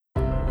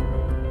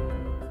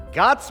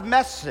God's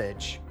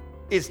message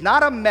is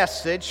not a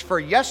message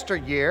for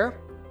yesteryear.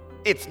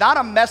 It's not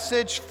a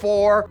message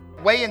for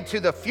way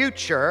into the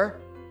future,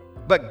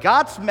 but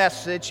God's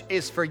message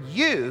is for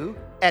you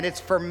and it's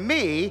for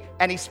me,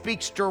 and He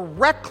speaks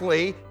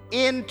directly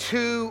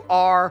into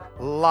our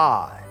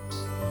lives.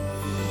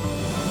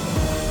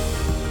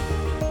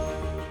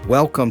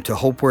 Welcome to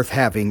Hope Worth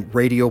Having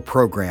radio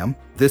program.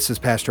 This is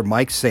Pastor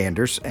Mike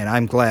Sanders, and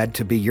I'm glad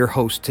to be your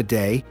host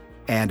today.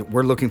 And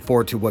we're looking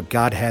forward to what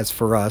God has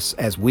for us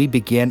as we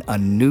begin a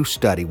new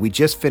study. We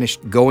just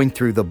finished going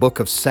through the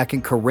book of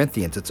 2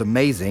 Corinthians. It's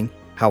amazing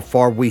how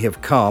far we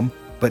have come.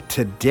 But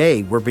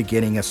today we're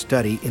beginning a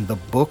study in the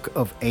book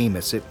of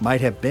Amos. It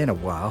might have been a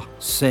while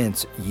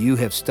since you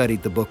have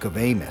studied the book of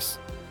Amos.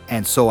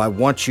 And so I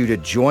want you to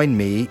join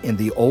me in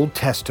the Old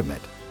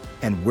Testament.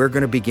 And we're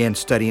going to begin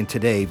studying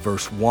today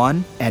verse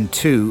 1 and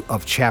 2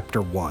 of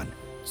chapter 1.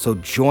 So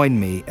join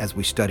me as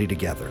we study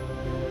together.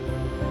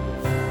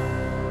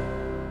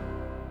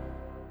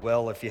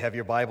 Well, if you have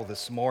your Bible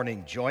this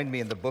morning, join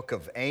me in the book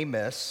of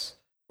Amos.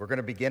 We're going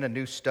to begin a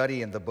new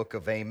study in the book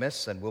of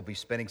Amos, and we'll be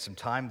spending some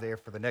time there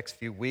for the next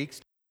few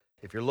weeks.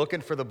 If you're looking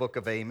for the book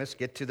of Amos,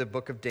 get to the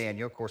book of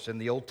Daniel, of course, in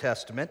the Old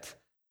Testament,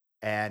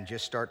 and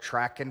just start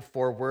tracking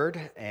forward,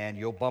 and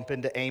you'll bump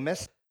into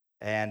Amos.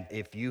 And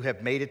if you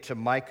have made it to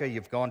Micah,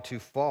 you've gone too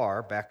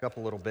far. Back up a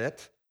little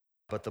bit.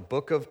 But the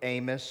book of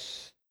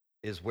Amos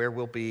is where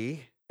we'll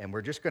be, and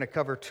we're just going to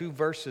cover 2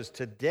 verses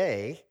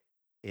today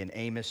in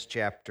Amos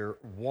chapter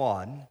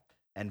 1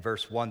 and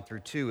verse 1 through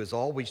 2. As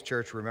always,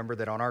 church, remember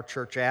that on our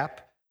church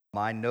app,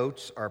 my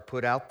notes are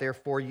put out there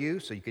for you,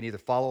 so you can either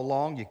follow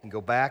along, you can go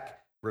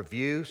back,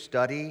 review,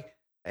 study,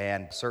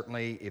 and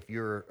certainly if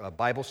you're a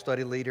Bible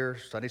study leader,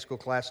 Sunday school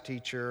class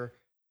teacher,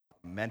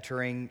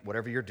 mentoring,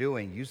 whatever you're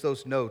doing, use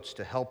those notes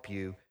to help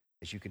you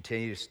as you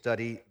continue to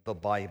study the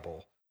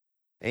Bible.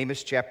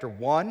 Amos chapter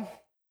 1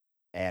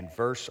 and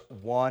verse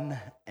 1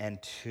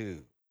 and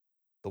 2.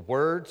 The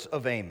words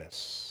of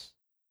Amos,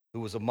 who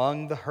was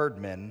among the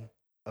herdmen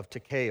of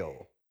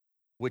Tekoa,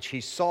 which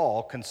he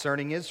saw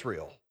concerning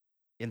Israel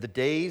in the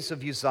days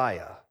of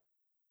Uzziah,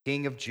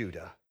 king of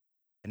Judah,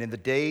 and in the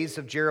days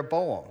of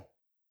Jeroboam,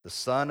 the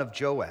son of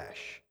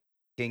Joash,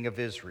 king of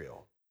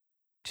Israel,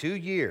 2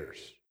 years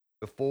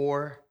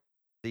before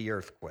the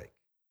earthquake.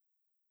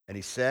 And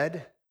he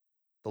said,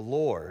 "The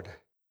Lord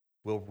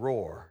will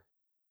roar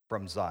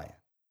from Zion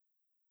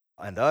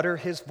and utter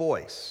his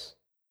voice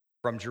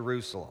from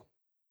Jerusalem,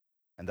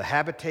 and the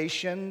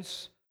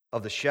habitations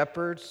of the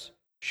shepherds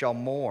shall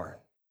mourn,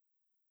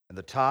 and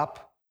the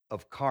top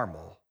of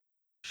Carmel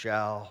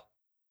shall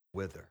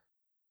wither."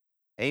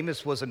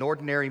 Amos was an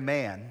ordinary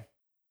man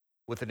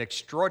with an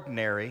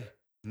extraordinary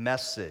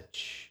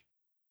message.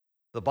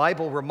 The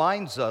Bible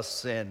reminds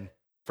us in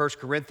 1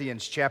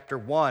 Corinthians chapter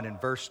 1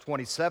 and verse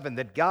 27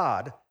 that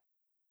God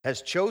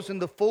has chosen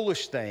the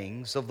foolish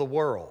things of the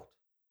world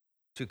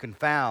to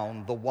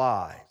confound the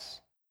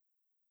wise,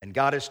 and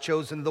God has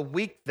chosen the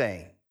weak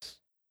things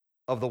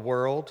of the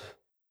world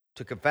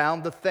to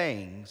confound the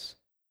things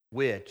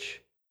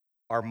which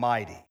are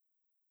mighty.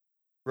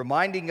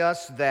 Reminding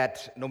us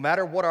that no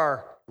matter what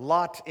our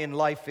lot in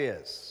life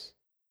is,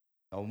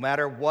 no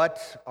matter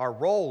what our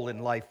role in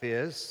life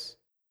is,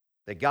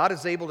 that God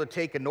is able to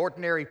take an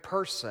ordinary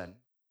person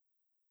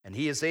and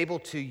He is able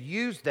to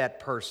use that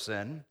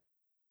person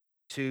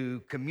to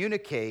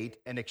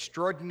communicate an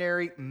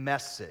extraordinary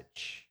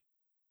message.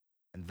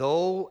 And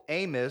though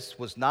Amos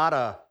was not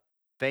a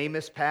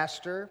famous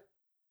pastor,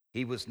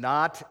 he was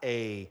not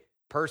a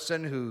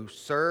person who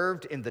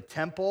served in the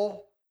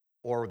temple,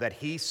 or that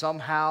he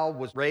somehow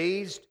was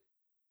raised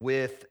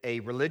with a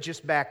religious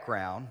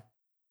background,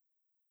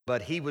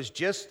 but he was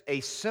just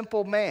a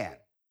simple man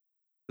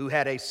who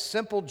had a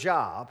simple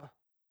job,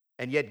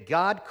 and yet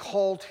God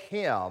called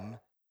him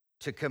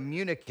to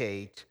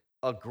communicate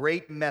a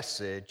great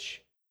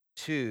message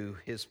to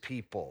His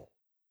people.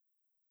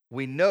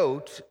 We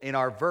note in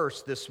our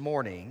verse this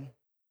morning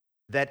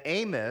that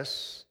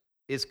Amos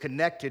is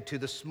connected to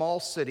the small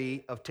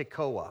city of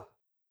Tekoa.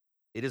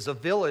 It is a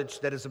village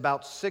that is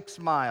about 6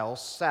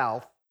 miles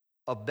south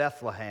of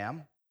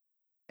Bethlehem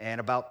and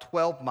about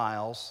 12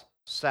 miles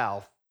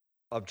south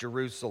of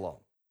Jerusalem.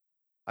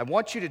 I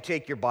want you to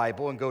take your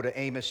Bible and go to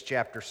Amos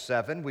chapter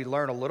 7. We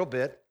learn a little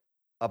bit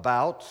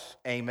about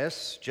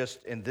Amos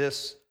just in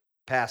this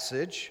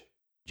passage,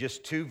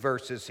 just 2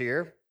 verses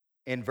here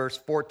in verse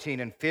 14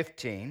 and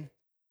 15.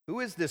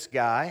 Who is this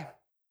guy,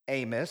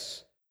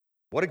 Amos?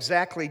 What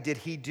exactly did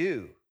he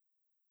do?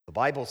 The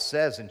Bible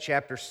says in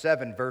chapter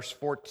 7, verse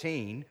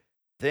 14,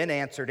 "Then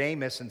answered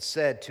Amos and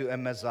said to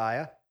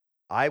Amaziah,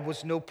 I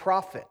was no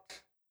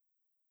prophet,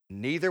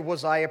 neither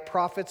was I a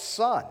prophet's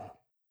son,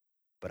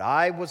 but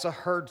I was a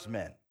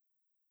herdsman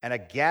and a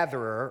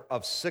gatherer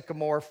of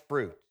sycamore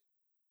fruit.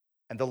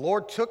 And the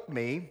Lord took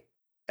me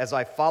as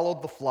I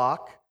followed the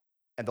flock,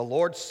 and the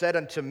Lord said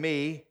unto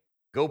me,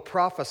 Go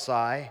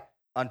prophesy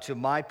unto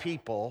my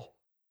people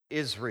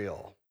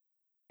Israel."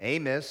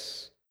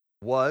 Amos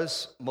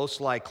was most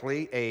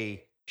likely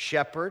a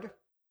shepherd,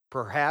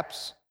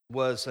 perhaps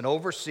was an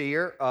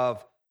overseer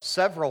of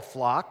several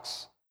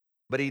flocks,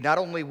 but he not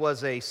only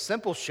was a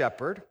simple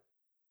shepherd,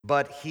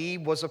 but he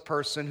was a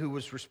person who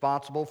was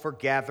responsible for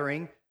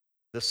gathering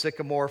the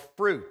sycamore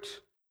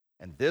fruit.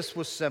 And this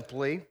was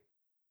simply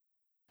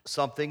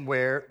something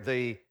where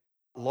the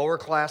lower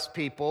class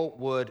people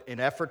would, in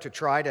effort to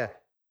try to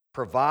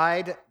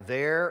provide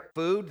their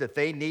food that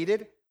they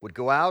needed, would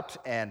go out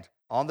and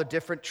on the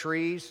different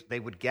trees, they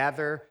would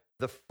gather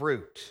the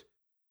fruit.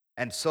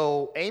 And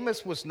so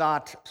Amos was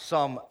not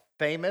some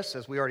famous,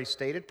 as we already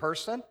stated,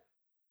 person,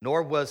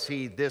 nor was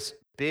he this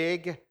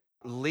big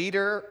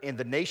leader in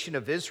the nation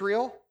of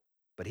Israel,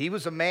 but he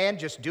was a man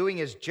just doing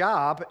his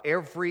job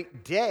every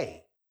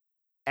day.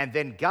 And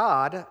then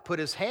God put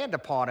his hand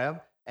upon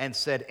him and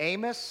said,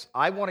 Amos,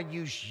 I want to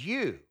use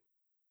you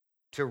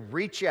to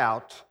reach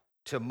out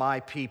to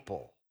my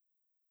people.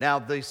 Now,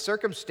 the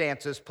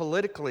circumstances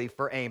politically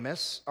for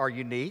Amos are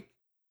unique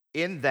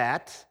in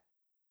that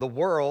the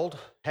world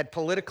had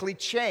politically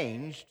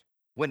changed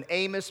when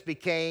Amos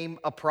became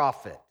a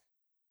prophet.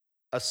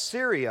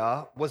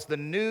 Assyria was the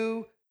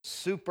new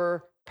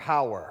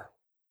superpower.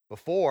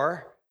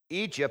 Before,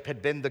 Egypt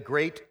had been the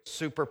great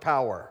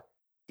superpower.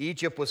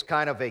 Egypt was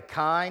kind of a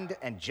kind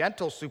and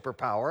gentle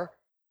superpower,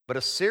 but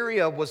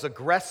Assyria was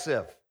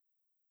aggressive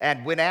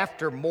and went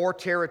after more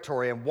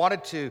territory and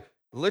wanted to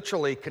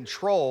literally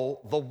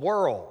control the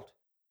world.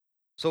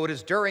 So it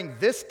is during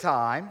this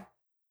time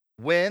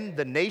when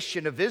the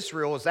nation of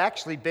Israel has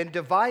actually been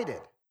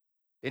divided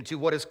into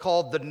what is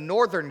called the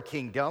northern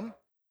kingdom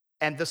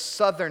and the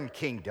southern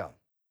kingdom.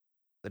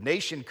 The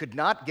nation could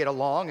not get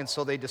along, and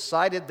so they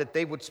decided that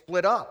they would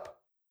split up.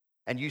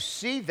 And you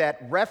see that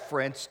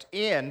referenced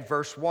in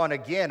verse 1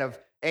 again of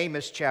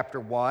Amos chapter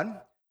 1,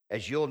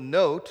 as you'll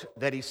note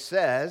that he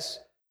says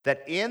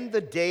that in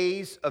the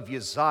days of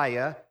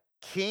Uzziah,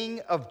 king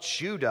of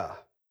Judah,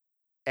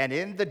 and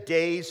in the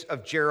days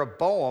of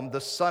Jeroboam,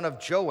 the son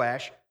of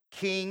Joash,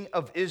 king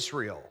of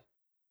Israel.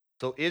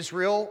 So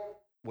Israel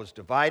was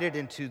divided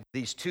into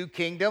these two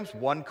kingdoms,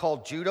 one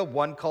called Judah,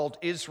 one called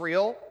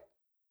Israel.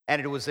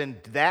 And it was in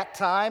that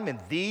time, in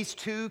these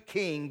two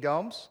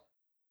kingdoms,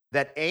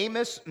 that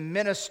Amos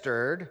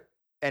ministered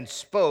and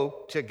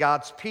spoke to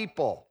God's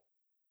people.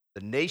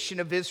 The nation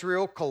of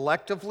Israel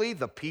collectively,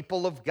 the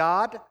people of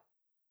God,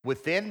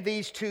 within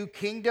these two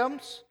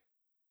kingdoms,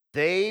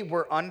 they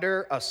were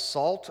under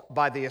assault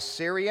by the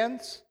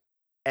Assyrians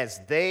as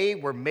they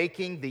were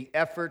making the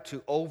effort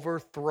to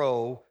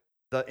overthrow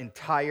the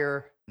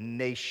entire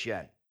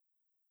nation.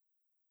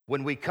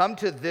 When we come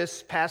to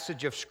this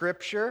passage of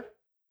Scripture,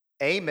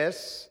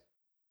 Amos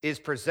is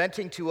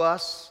presenting to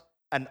us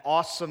an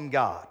awesome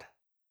God.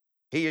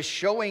 He is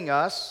showing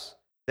us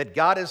that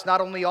God is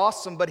not only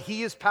awesome, but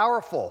he is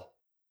powerful.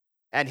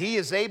 And he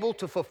is able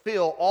to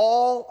fulfill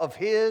all of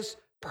his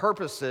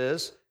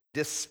purposes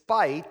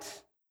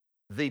despite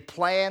the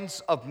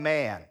plans of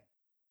man.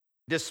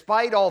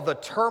 Despite all the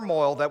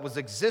turmoil that was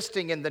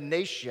existing in the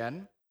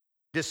nation,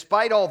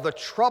 despite all the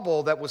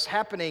trouble that was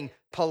happening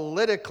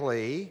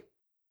politically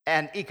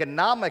and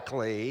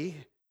economically,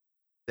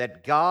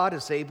 that God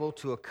is able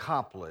to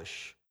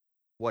accomplish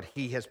what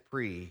he has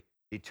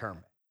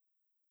predetermined.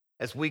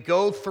 As we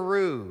go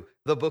through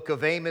the book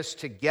of Amos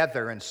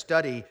together and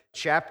study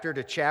chapter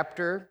to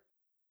chapter,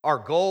 our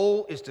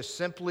goal is to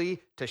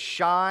simply to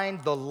shine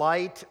the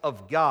light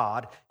of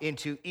God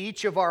into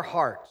each of our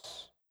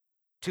hearts,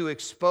 to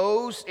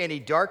expose any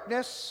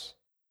darkness,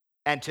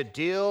 and to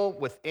deal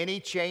with any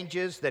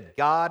changes that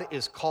God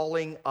is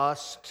calling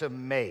us to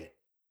make.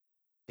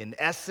 In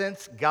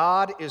essence,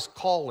 God is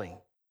calling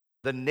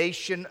the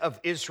nation of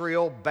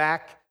Israel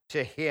back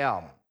to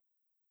him.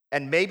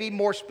 And maybe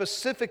more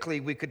specifically,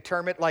 we could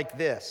term it like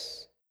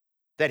this,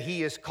 that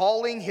he is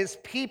calling his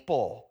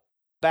people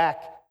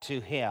back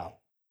to him.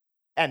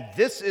 And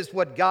this is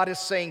what God is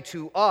saying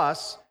to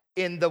us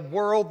in the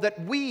world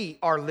that we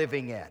are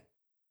living in.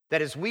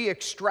 That as we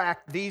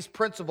extract these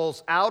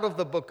principles out of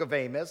the book of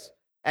Amos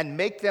and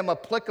make them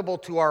applicable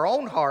to our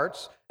own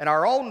hearts and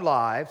our own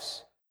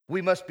lives,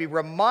 we must be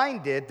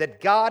reminded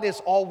that God is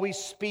always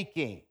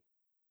speaking.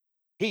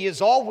 He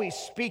is always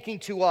speaking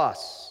to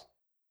us.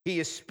 He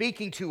is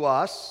speaking to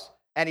us,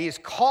 and he is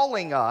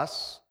calling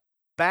us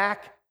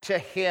back to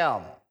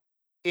him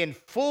in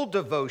full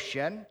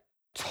devotion,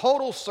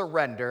 total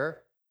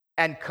surrender,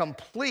 and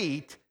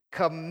complete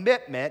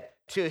commitment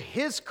to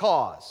his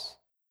cause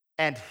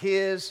and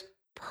his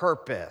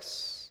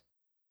purpose.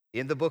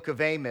 In the book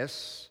of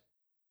Amos,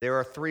 there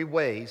are three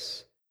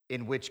ways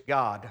in which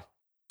God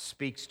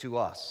speaks to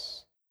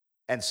us.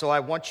 And so I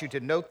want you to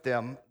note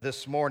them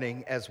this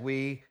morning as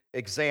we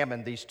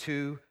examine these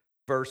two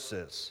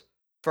verses.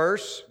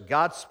 First,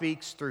 God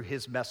speaks through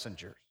his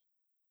messengers.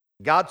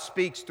 God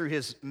speaks through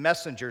his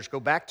messengers. Go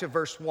back to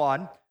verse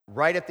 1,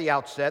 right at the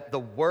outset, the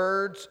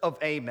words of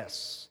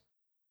Amos,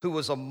 who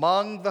was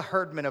among the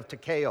herdmen of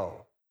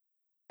Tekoa.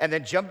 And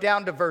then jump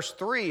down to verse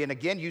 3, and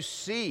again you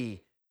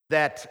see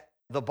that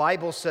the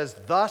Bible says,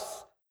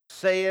 "Thus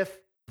saith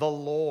the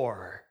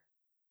Lord."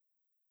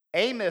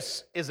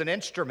 Amos is an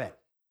instrument.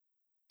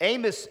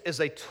 Amos is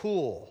a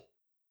tool.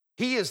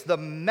 He is the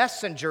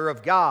messenger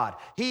of God.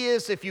 He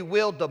is, if you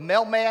will, the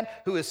mailman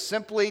who is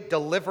simply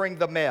delivering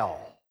the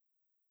mail.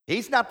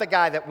 He's not the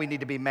guy that we need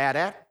to be mad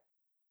at.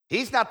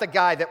 He's not the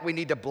guy that we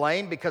need to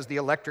blame because the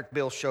electric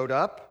bill showed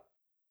up.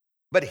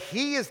 But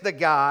he is the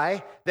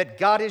guy that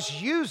God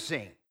is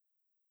using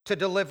to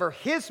deliver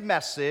his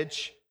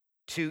message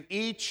to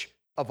each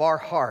of our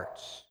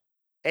hearts.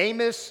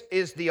 Amos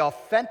is the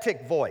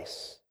authentic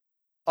voice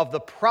of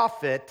the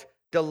prophet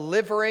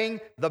delivering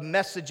the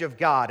message of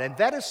God. And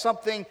that is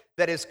something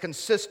that is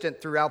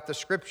consistent throughout the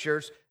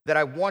scriptures that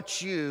I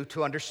want you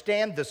to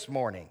understand this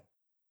morning.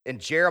 In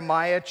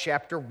Jeremiah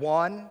chapter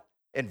 1,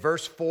 in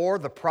verse 4,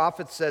 the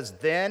prophet says,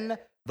 "Then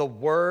the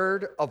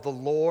word of the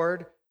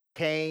Lord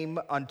came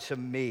unto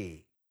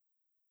me."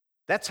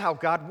 That's how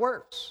God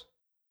works,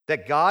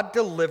 that God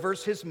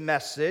delivers his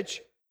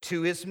message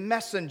to his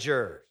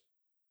messengers.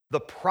 The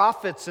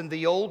prophets in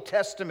the Old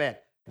Testament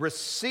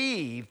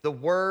received the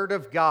word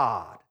of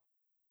God.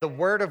 The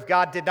word of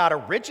God did not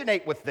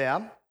originate with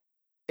them.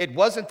 It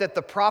wasn't that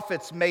the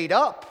prophets made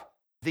up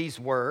these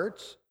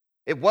words.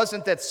 It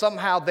wasn't that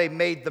somehow they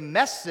made the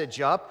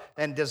message up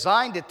and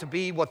designed it to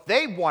be what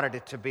they wanted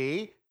it to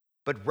be,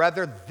 but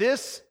rather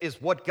this is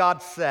what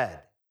God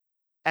said.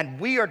 And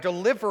we are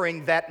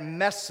delivering that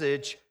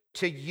message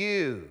to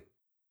you.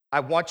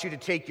 I want you to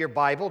take your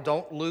Bible,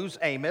 don't lose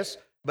Amos,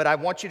 but I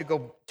want you to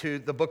go to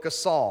the book of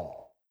Psalms.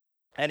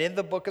 And in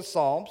the book of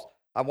Psalms,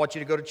 I want you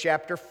to go to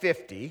chapter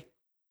 50.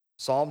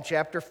 Psalm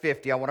chapter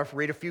 50. I want to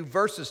read a few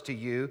verses to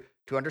you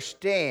to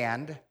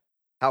understand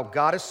how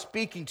God is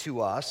speaking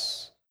to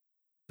us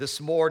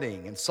this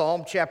morning. In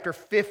Psalm chapter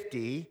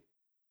 50,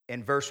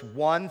 in verse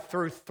 1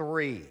 through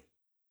 3.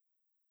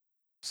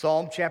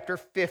 Psalm chapter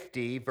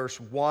 50,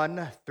 verse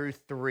 1 through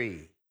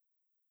 3.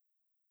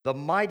 The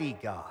mighty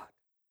God,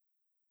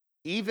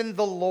 even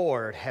the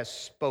Lord, has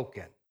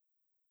spoken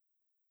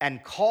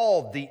and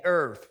called the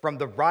earth from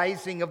the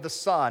rising of the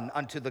sun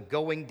unto the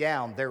going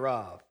down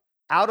thereof.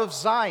 Out of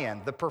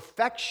Zion, the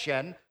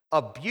perfection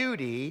of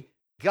beauty,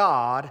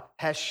 God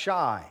has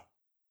shined.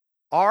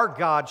 Our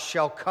God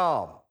shall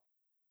come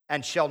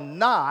and shall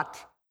not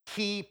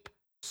keep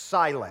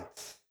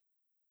silence.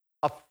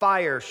 A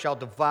fire shall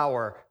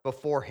devour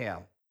before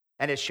him,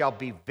 and it shall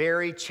be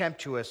very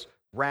tempestuous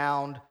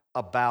round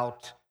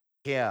about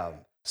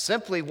him.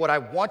 Simply, what I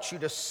want you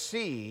to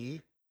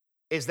see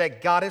is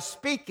that God is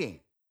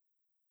speaking.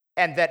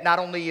 And that not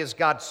only is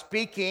God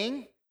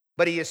speaking,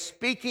 but he is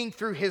speaking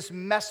through his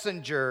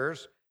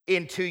messengers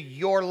into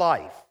your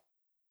life.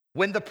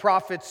 When the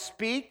prophets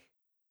speak,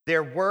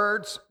 their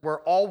words were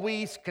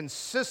always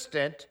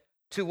consistent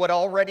to what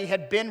already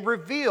had been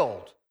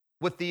revealed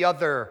with the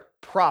other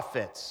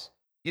prophets.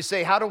 You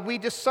say, how do we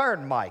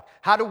discern, Mike?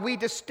 How do we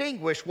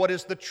distinguish what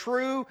is the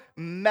true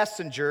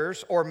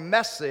messengers or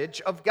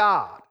message of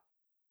God?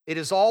 It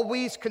is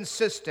always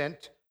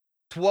consistent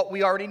to what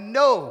we already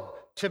know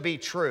to be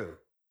true.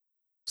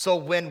 So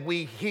when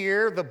we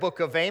hear the book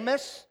of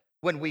Amos,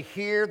 when we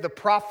hear the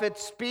prophet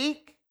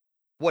speak,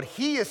 what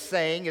he is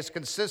saying is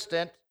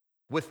consistent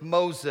with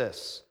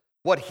Moses.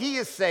 What he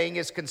is saying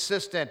is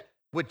consistent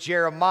with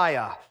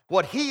Jeremiah.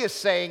 What he is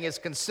saying is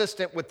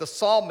consistent with the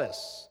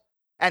psalmists.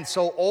 And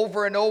so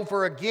over and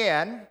over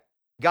again,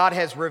 God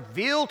has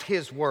revealed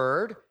his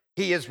word.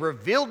 He has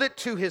revealed it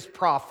to his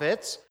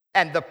prophets,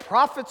 and the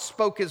prophets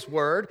spoke his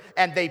word,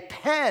 and they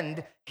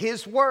penned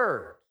his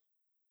word.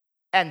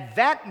 And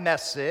that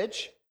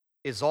message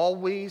is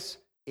always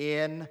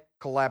in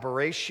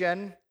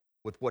collaboration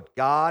with what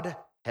God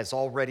has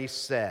already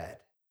said.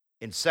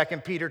 In 2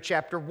 Peter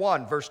chapter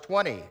 1, verse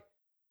 20,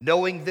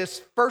 knowing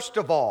this first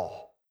of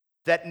all,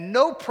 that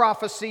no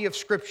prophecy of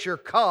Scripture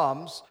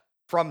comes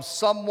from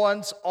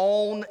someone's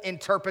own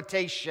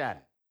interpretation.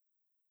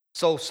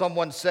 So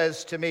someone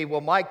says to me,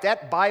 well, Mike,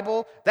 that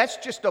Bible, that's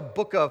just a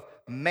book of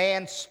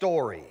man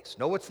stories.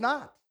 No, it's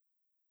not.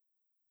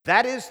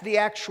 That is the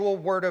actual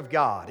word of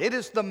God. It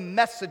is the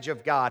message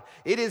of God.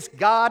 It is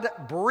God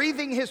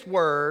breathing his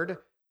word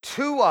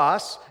to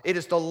us. It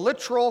is the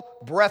literal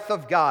breath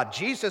of God.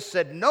 Jesus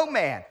said, no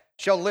man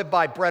shall live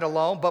by bread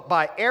alone, but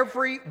by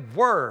every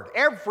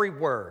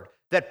word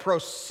that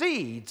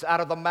proceeds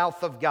out of the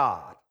mouth of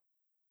God.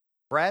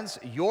 Friends,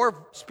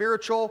 your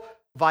spiritual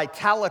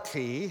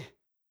vitality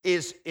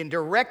is in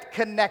direct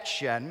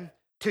connection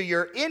to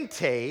your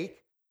intake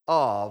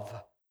of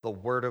the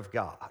Word of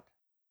God.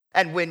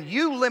 And when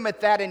you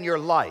limit that in your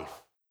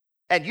life,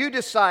 and you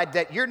decide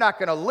that you're not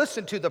going to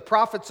listen to the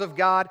prophets of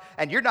God,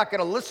 and you're not going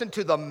to listen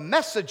to the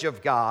message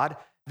of God,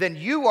 then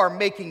you are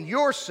making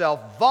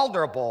yourself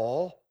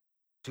vulnerable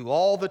to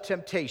all the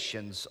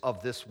temptations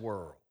of this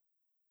world.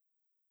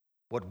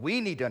 What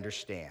we need to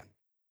understand,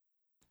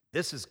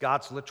 this is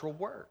God's literal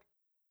word.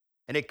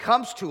 And it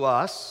comes to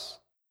us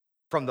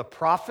from the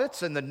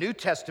prophets in the New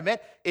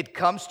Testament. It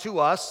comes to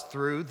us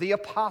through the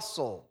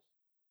apostles.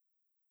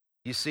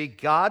 You see,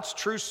 God's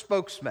true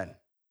spokesman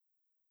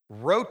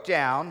wrote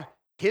down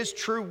his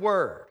true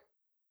word.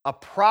 A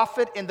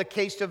prophet in the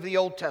case of the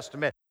Old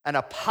Testament, an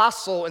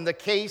apostle in the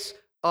case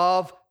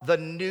of the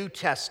New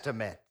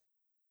Testament.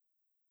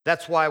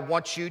 That's why I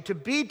want you to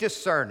be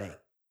discerning.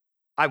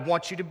 I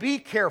want you to be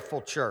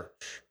careful,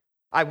 church.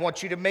 I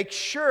want you to make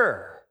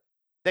sure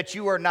that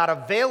you are not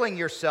availing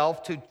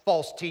yourself to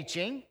false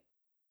teaching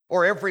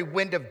or every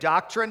wind of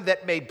doctrine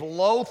that may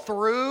blow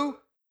through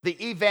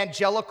the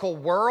evangelical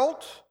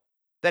world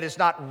that is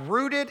not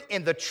rooted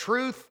in the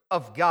truth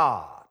of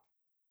God.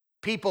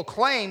 People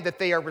claim that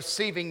they are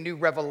receiving new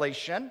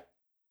revelation.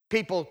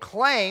 People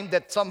claim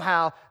that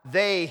somehow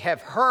they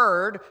have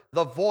heard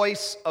the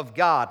voice of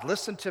God.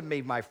 Listen to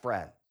me, my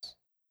friends,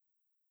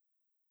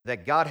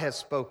 that God has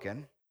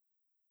spoken.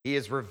 He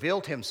has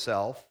revealed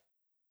himself,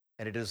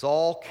 and it is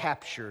all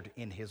captured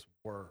in his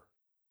word.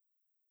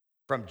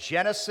 From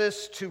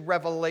Genesis to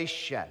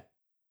Revelation,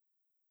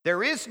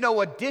 there is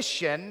no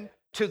addition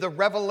to the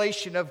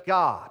revelation of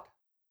God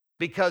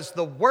because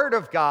the word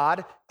of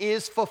God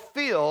is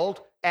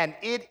fulfilled and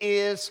it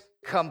is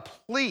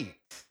complete.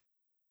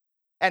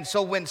 And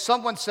so when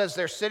someone says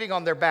they're sitting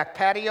on their back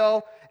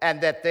patio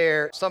and that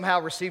they're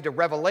somehow received a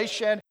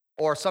revelation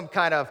or some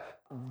kind of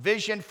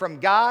vision from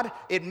God,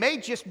 it may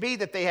just be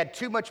that they had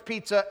too much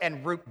pizza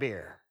and root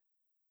beer.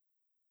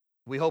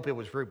 We hope it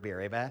was root beer,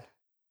 amen?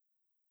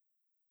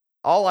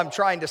 All I'm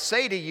trying to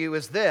say to you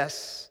is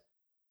this,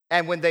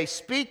 and when they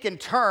speak in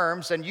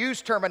terms and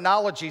use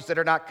terminologies that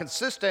are not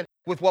consistent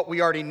with what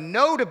we already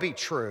know to be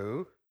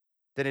true,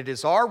 then it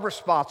is our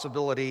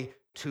responsibility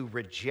to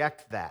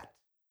reject that.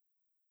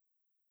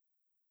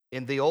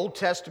 In the Old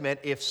Testament,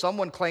 if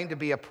someone claimed to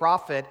be a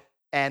prophet,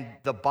 and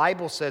the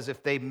Bible says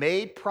if they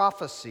made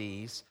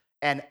prophecies,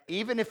 and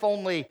even if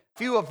only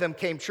few of them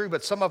came true,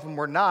 but some of them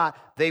were not,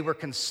 they were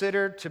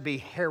considered to be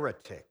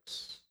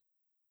heretics.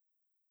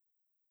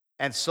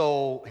 And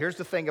so here's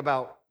the thing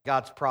about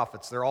God's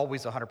prophets. They're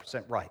always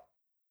 100% right.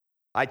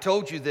 I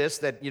told you this,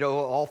 that,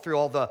 all through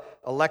all the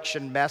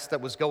election mess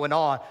that was going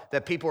on,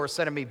 that people were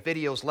sending me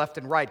videos left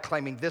and right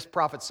claiming this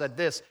prophet said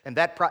this and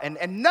that,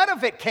 and none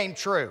of it came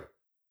true.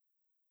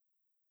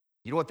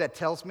 You know what that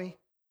tells me?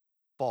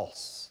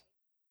 False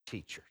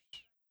teachers.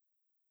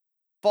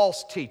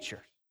 False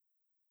teachers.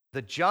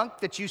 The junk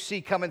that you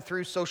see coming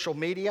through social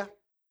media,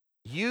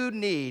 you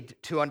need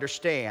to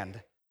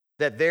understand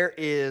that there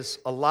is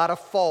a lot of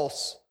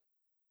false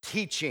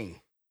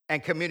teaching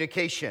and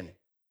communication.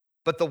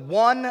 But the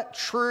one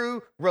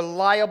true,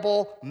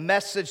 reliable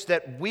message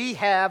that we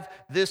have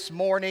this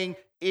morning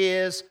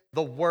is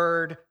the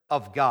Word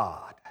of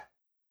God.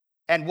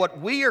 And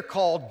what we are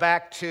called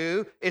back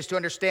to is to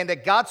understand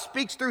that God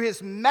speaks through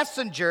his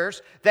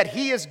messengers that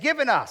he has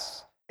given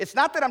us. It's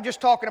not that I'm just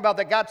talking about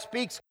that God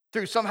speaks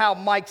through somehow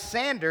Mike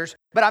Sanders,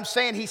 but I'm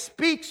saying he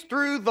speaks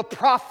through the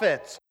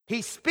prophets.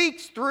 He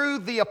speaks through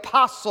the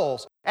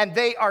apostles, and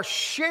they are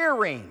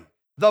sharing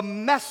the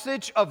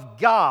message of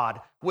God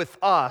with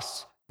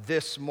us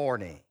this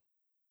morning.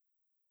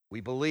 We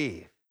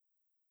believe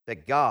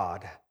that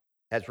God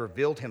has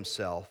revealed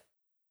himself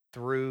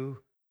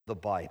through the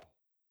Bible.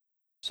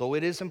 So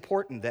it is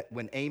important that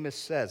when Amos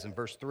says in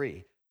verse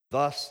 3,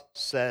 "Thus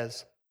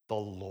says the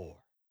Lord,"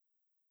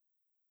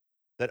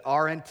 that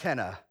our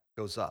antenna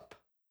goes up,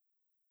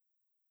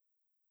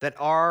 that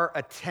our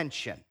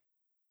attention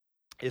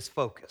is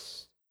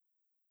focused,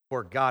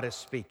 for God is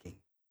speaking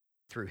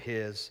through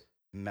his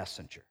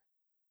messenger.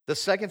 The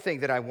second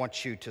thing that I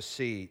want you to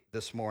see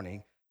this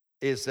morning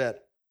is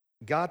that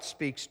God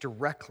speaks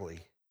directly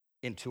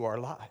into our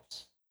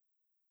lives.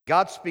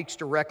 God speaks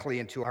directly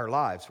into our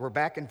lives. We're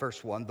back in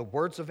verse 1, the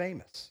words of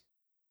Amos,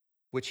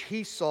 which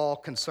he saw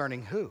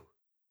concerning who?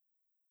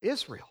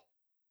 Israel.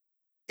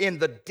 In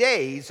the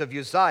days of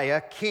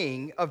Uzziah,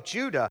 king of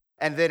Judah.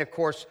 And then, of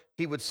course,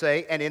 he would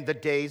say, and in the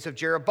days of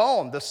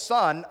Jeroboam, the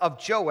son of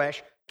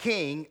Joash,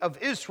 king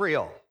of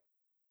Israel.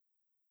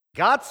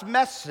 God's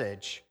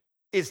message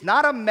is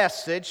not a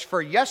message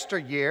for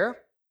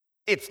yesteryear.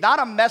 It's not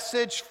a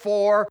message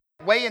for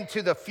way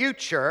into the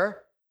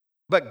future.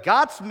 But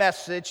God's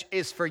message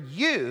is for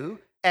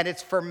you, and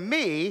it's for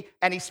me,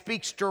 and he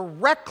speaks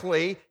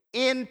directly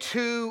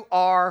into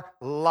our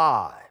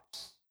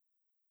lives.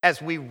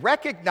 As we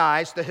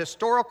recognize the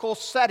historical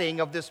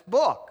setting of this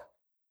book,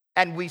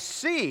 and we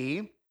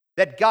see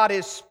that God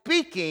is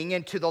speaking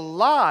into the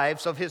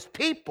lives of his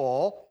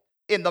people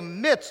in the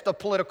midst of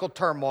political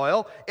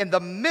turmoil, in the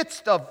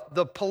midst of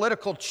the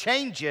political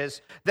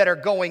changes that are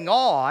going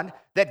on,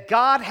 that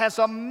God has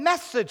a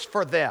message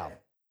for them,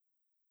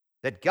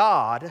 that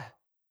God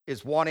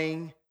is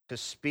wanting to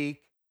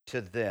speak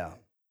to them.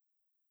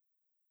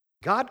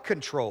 God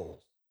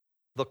controls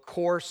the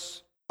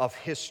course of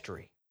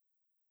history.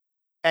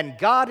 And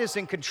God is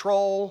in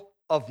control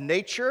of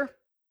nature,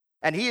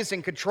 and he is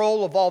in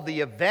control of all the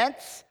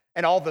events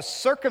and all the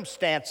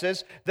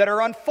circumstances that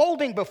are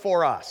unfolding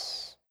before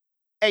us.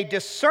 A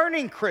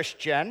discerning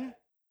Christian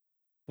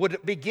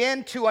would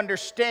begin to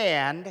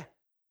understand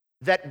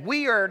that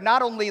we are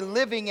not only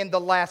living in the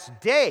last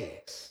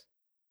days,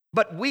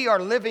 but we are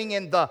living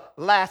in the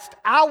last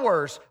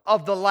hours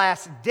of the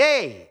last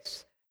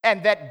days,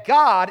 and that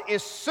God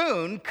is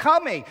soon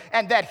coming,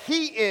 and that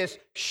he is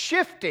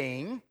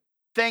shifting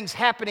things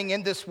happening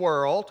in this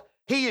world.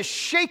 He is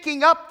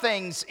shaking up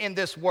things in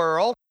this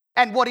world,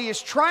 And what he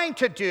is trying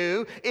to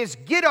do is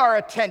get our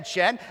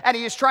attention, and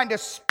he is trying to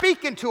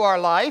speak into our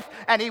life,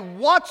 and he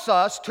wants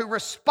us to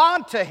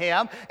respond to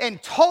him in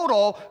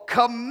total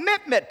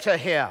commitment to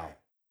him.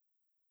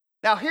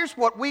 Now, here's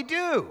what we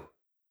do.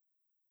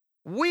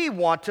 We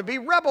want to be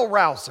rebel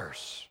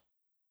rousers.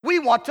 We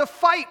want to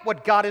fight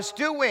what God is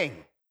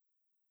doing.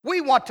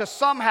 We want to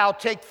somehow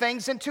take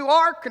things into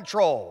our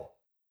control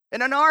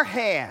and in our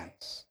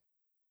hands.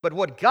 But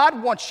what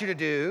God wants you to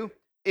do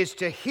is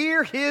to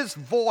hear his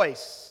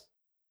voice,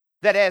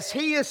 that as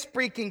he is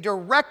speaking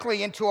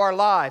directly into our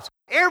lives,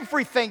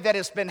 everything that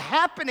has been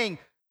happening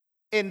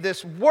in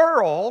this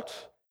world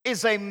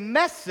is a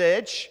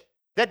message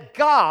that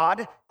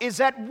God is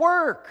at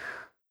work.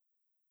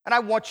 And I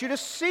want you to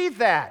see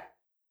that.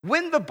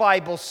 When the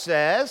Bible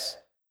says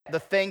the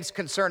things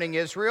concerning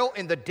Israel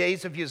in the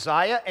days of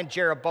Uzziah and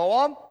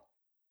Jeroboam,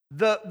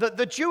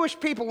 the Jewish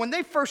people, when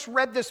they first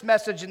read this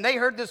message and they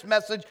heard this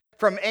message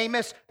from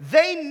Amos,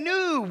 they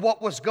knew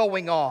what was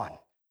going on.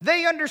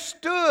 They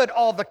understood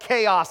all the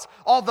chaos,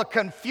 all the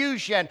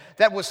confusion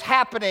that was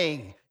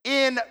happening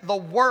in the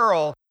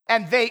world,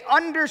 and they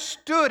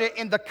understood it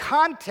in the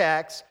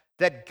context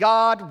that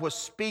God was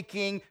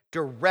speaking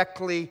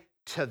directly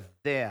to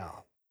them.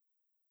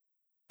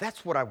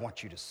 That's what I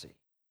want you to see.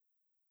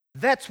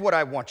 That's what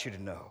I want you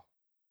to know,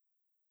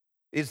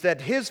 is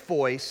that his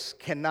voice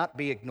cannot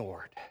be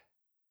ignored.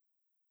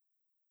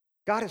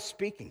 God is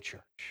speaking,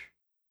 church.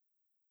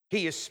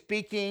 He is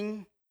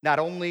speaking not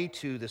only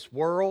to this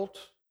world,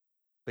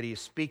 but he is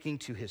speaking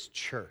to his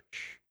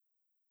church.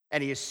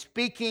 And he is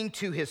speaking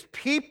to his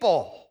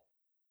people.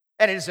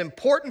 And it is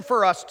important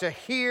for us to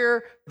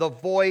hear the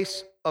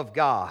voice of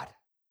God.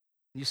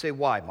 You say,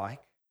 why,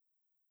 Mike?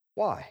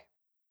 Why?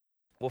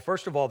 Well,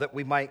 first of all, that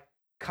we might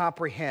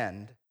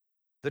comprehend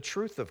the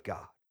truth of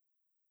God.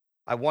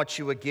 I want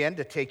you again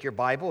to take your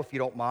Bible, if you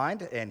don't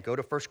mind, and go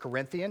to 1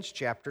 Corinthians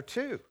chapter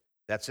 2.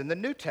 That's in the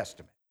New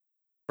Testament.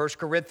 1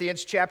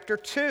 Corinthians chapter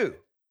 2.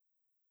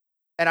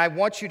 And I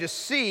want you to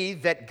see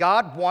that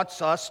God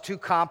wants us to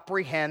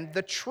comprehend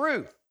the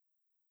truth.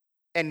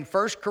 In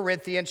 1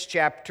 Corinthians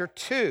chapter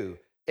 2,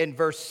 in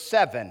verse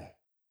 7,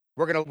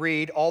 we're going to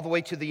read all the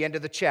way to the end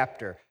of the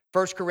chapter.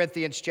 1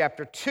 Corinthians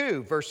chapter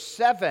 2, verse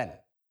 7.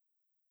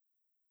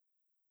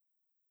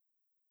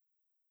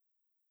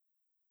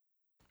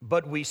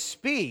 But we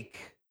speak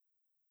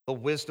the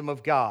wisdom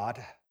of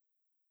God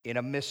in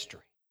a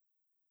mystery,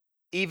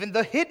 even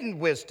the hidden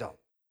wisdom,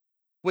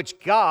 which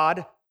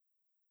God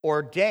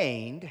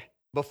ordained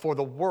before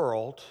the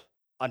world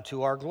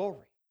unto our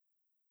glory,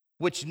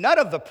 which none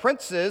of the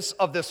princes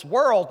of this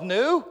world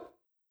knew.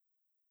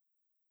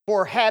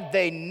 For had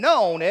they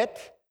known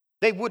it,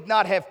 they would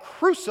not have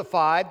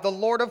crucified the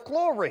Lord of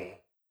glory.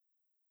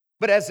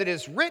 But as it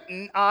is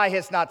written, eye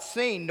has not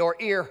seen, nor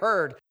ear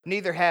heard,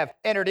 neither have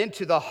entered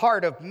into the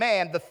heart of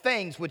man the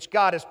things which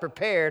God has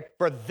prepared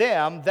for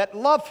them that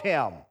love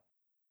him.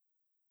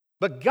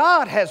 But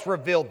God has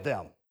revealed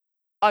them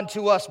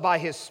unto us by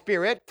his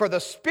Spirit, for the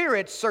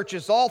Spirit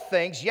searches all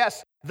things,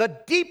 yes, the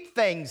deep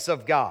things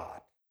of God.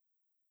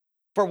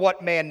 For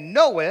what man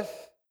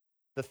knoweth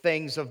the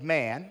things of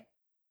man,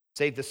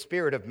 save the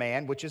spirit of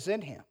man which is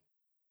in him.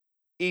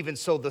 Even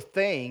so the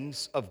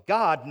things of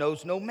God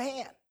knows no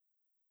man,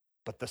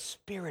 but the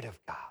Spirit of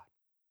God.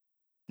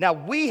 Now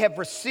we have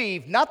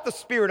received not the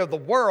spirit of the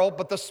world,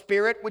 but the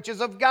Spirit which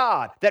is of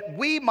God, that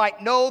we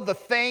might know the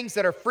things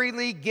that are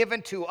freely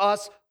given to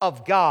us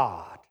of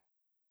God.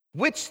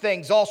 Which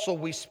things also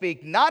we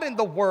speak, not in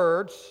the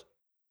words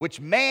which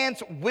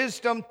man's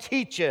wisdom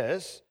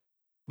teaches,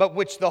 but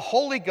which the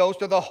Holy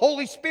Ghost or the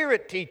Holy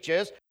Spirit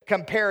teaches,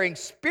 comparing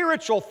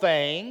spiritual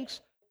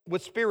things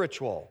with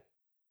spiritual.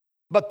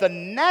 But the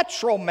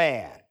natural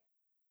man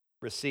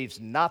receives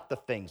not the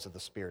things of the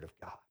Spirit of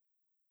God,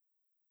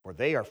 for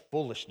they are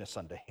foolishness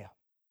unto him.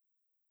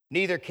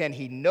 Neither can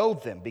he know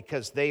them,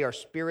 because they are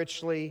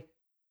spiritually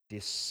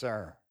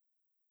discerned.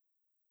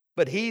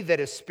 But he that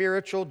is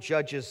spiritual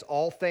judges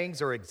all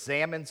things, or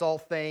examines all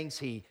things.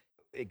 He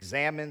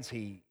examines,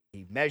 he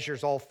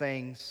measures all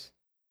things,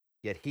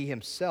 yet he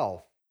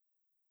himself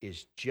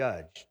is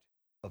judged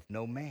of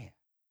no man.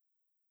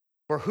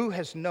 For who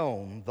has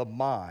known the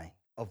mind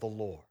of the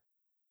Lord,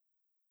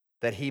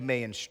 that he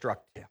may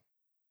instruct him?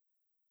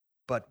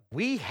 But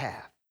we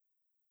have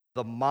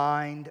the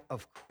mind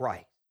of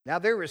Christ. Now,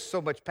 there is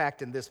so much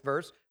packed in this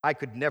verse, I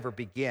could never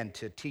begin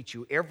to teach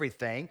you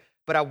everything,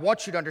 but I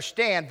want you to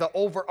understand the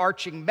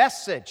overarching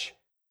message.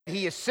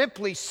 He is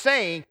simply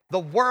saying the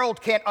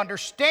world can't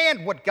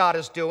understand what God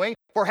is doing,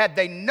 for had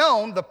they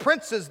known, the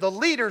princes, the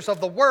leaders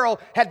of the world,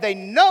 had they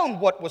known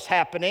what was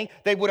happening,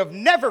 they would have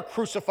never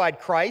crucified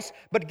Christ.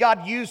 But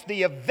God used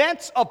the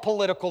events of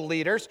political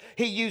leaders.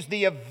 He used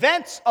the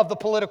events of the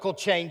political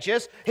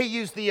changes. He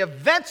used the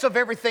events of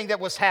everything that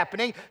was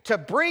happening to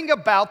bring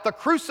about the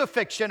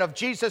crucifixion of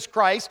Jesus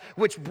Christ,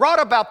 which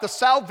brought about the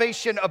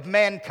salvation of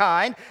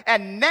mankind.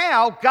 And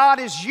now God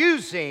is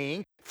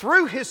using,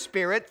 through his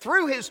Spirit,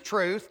 through his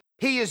truth,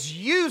 he is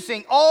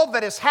using all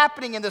that is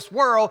happening in this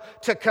world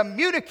to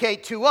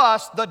communicate to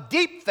us the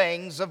deep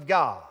things of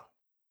God.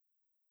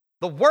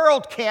 The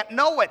world can't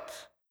know it.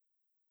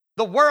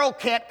 The world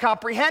can't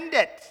comprehend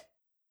it.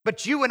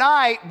 But you and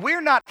I,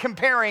 we're not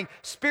comparing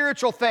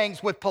spiritual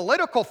things with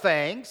political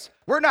things.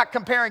 We're not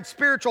comparing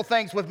spiritual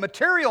things with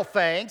material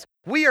things.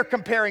 We are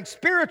comparing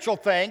spiritual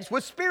things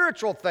with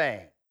spiritual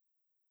things.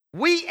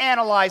 We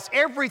analyze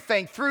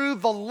everything through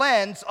the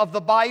lens of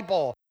the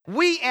Bible.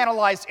 We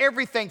analyze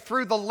everything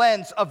through the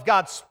lens of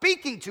God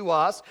speaking to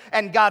us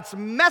and God's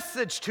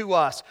message to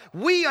us.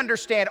 We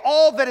understand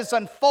all that is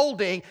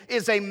unfolding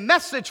is a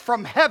message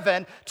from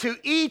heaven to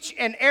each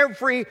and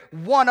every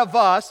one of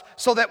us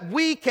so that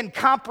we can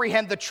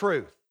comprehend the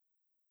truth.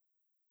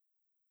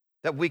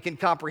 That we can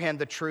comprehend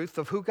the truth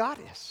of who God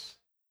is.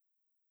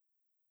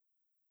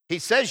 He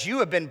says you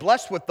have been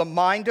blessed with the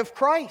mind of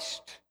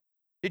Christ.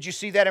 Did you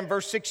see that in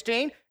verse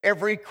 16?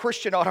 Every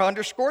Christian ought to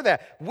underscore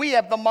that. We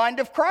have the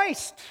mind of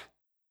Christ.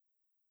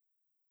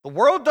 The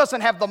world doesn't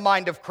have the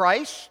mind of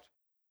Christ.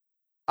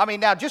 I mean,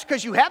 now, just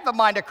because you have the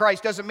mind of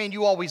Christ doesn't mean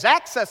you always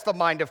access the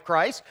mind of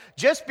Christ.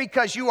 Just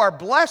because you are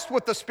blessed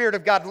with the Spirit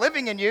of God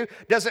living in you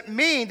doesn't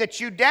mean that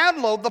you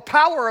download the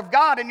power of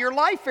God in your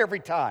life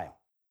every time.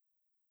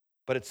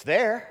 But it's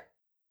there.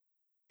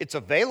 It's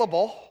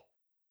available.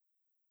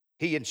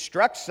 He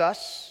instructs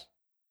us.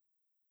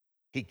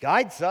 He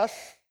guides us.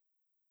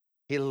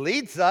 He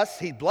leads us.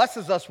 He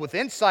blesses us with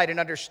insight and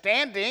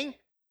understanding.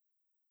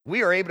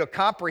 We are able to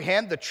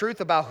comprehend the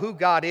truth about who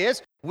God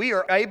is. We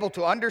are able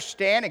to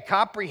understand and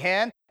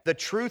comprehend the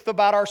truth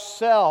about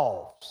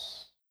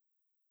ourselves.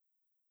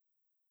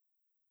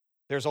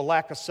 There's a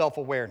lack of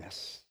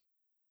self-awareness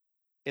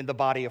in the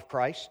body of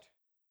Christ.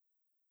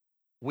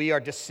 We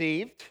are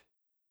deceived.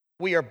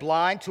 We are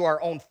blind to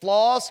our own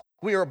flaws.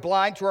 We are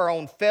blind to our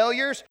own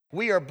failures.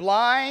 We are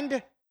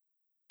blind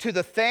to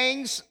the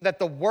things that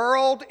the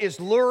world is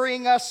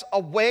luring us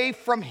away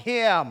from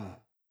Him.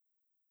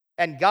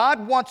 And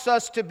God wants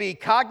us to be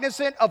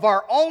cognizant of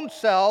our own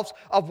selves,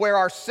 of where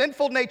our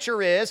sinful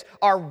nature is,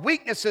 our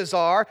weaknesses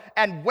are,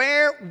 and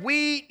where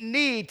we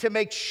need to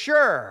make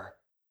sure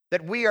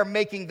that we are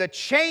making the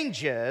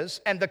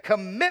changes and the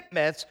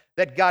commitments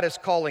that God is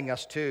calling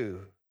us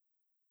to.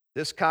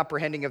 This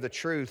comprehending of the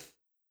truth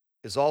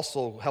is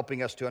also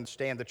helping us to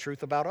understand the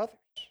truth about others.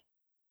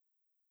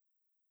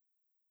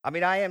 I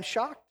mean, I am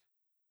shocked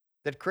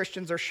that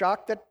Christians are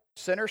shocked that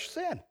sinners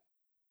sin.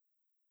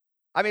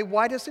 I mean,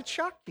 why does it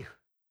shock you?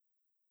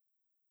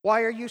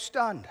 Why are you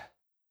stunned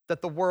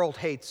that the world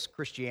hates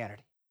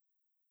Christianity?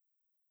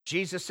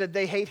 Jesus said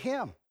they hate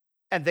Him,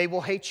 and they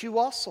will hate you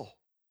also.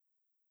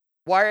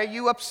 Why are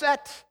you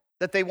upset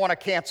that they want to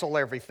cancel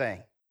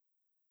everything?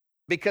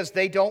 Because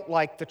they don't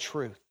like the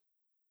truth.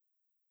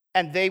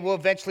 And they will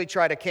eventually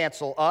try to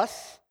cancel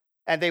us,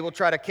 and they will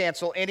try to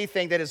cancel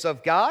anything that is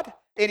of God,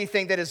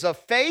 anything that is of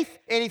faith,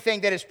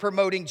 anything that is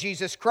promoting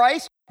Jesus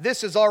Christ.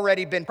 This has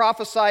already been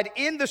prophesied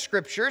in the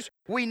Scriptures.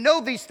 We know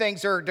these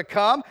things are to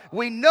come.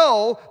 We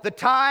know the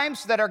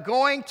times that are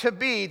going to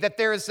be, that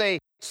there is a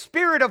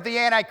spirit of the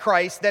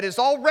Antichrist that is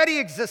already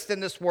exists in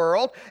this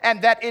world,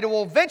 and that it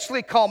will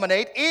eventually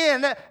culminate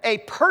in a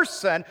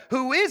person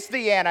who is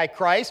the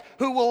Antichrist,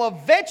 who will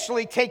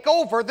eventually take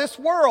over this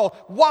world.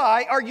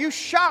 Why are you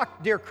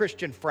shocked, dear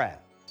Christian friends?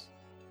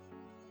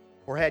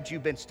 Or had you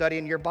been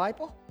studying your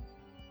Bible,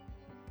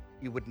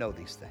 you would know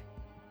these things.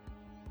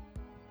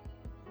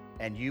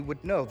 And you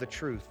would know the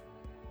truth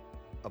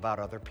about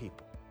other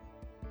people.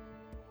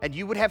 And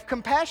you would have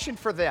compassion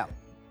for them.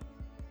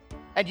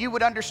 And you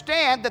would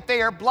understand that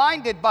they are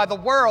blinded by the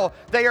world.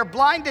 They are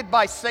blinded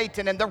by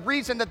Satan. And the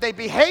reason that they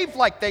behave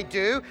like they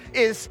do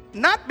is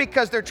not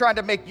because they're trying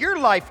to make your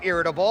life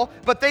irritable,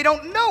 but they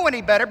don't know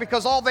any better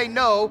because all they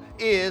know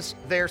is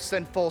their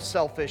sinful,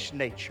 selfish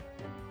nature.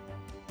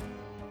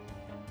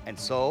 And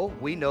so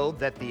we know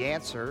that the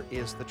answer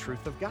is the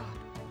truth of God.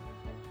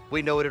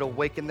 We know it'll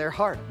awaken their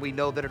heart. We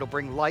know that it'll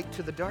bring light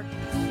to the darkness.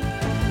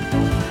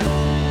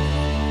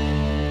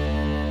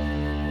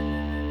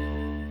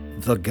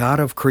 The God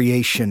of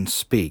creation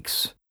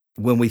speaks.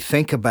 When we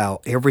think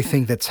about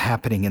everything that's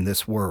happening in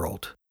this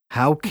world,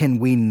 how can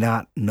we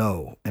not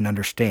know and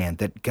understand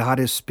that God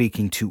is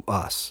speaking to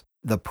us?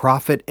 The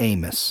prophet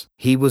Amos,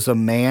 he was a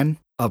man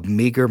of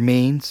meager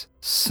means,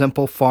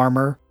 simple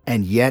farmer,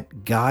 and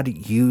yet God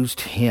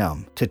used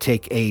him to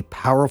take a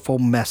powerful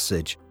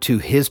message to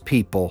his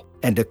people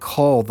and to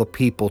call the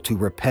people to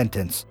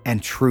repentance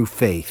and true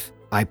faith.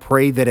 I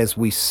pray that as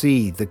we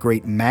see the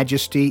great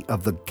majesty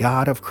of the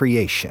God of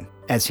creation,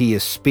 as he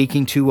is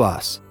speaking to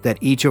us, that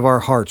each of our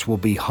hearts will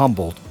be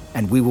humbled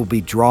and we will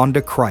be drawn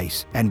to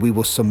Christ and we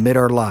will submit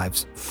our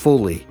lives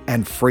fully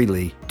and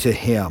freely to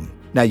him.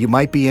 Now, you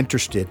might be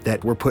interested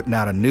that we're putting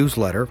out a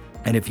newsletter,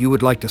 and if you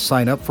would like to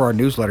sign up for our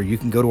newsletter, you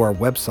can go to our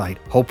website,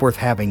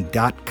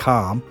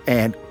 hopeworthhaving.com,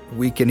 and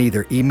we can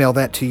either email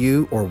that to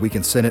you or we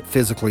can send it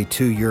physically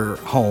to your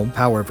home,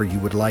 however you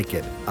would like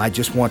it. I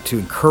just want to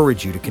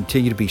encourage you to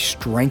continue to be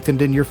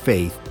strengthened in your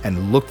faith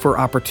and look for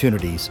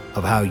opportunities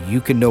of how you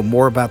can know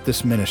more about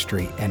this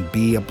ministry and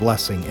be a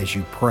blessing as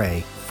you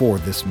pray for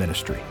this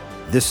ministry.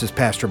 This is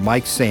Pastor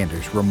Mike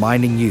Sanders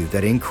reminding you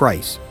that in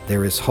Christ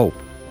there is hope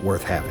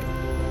worth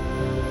having.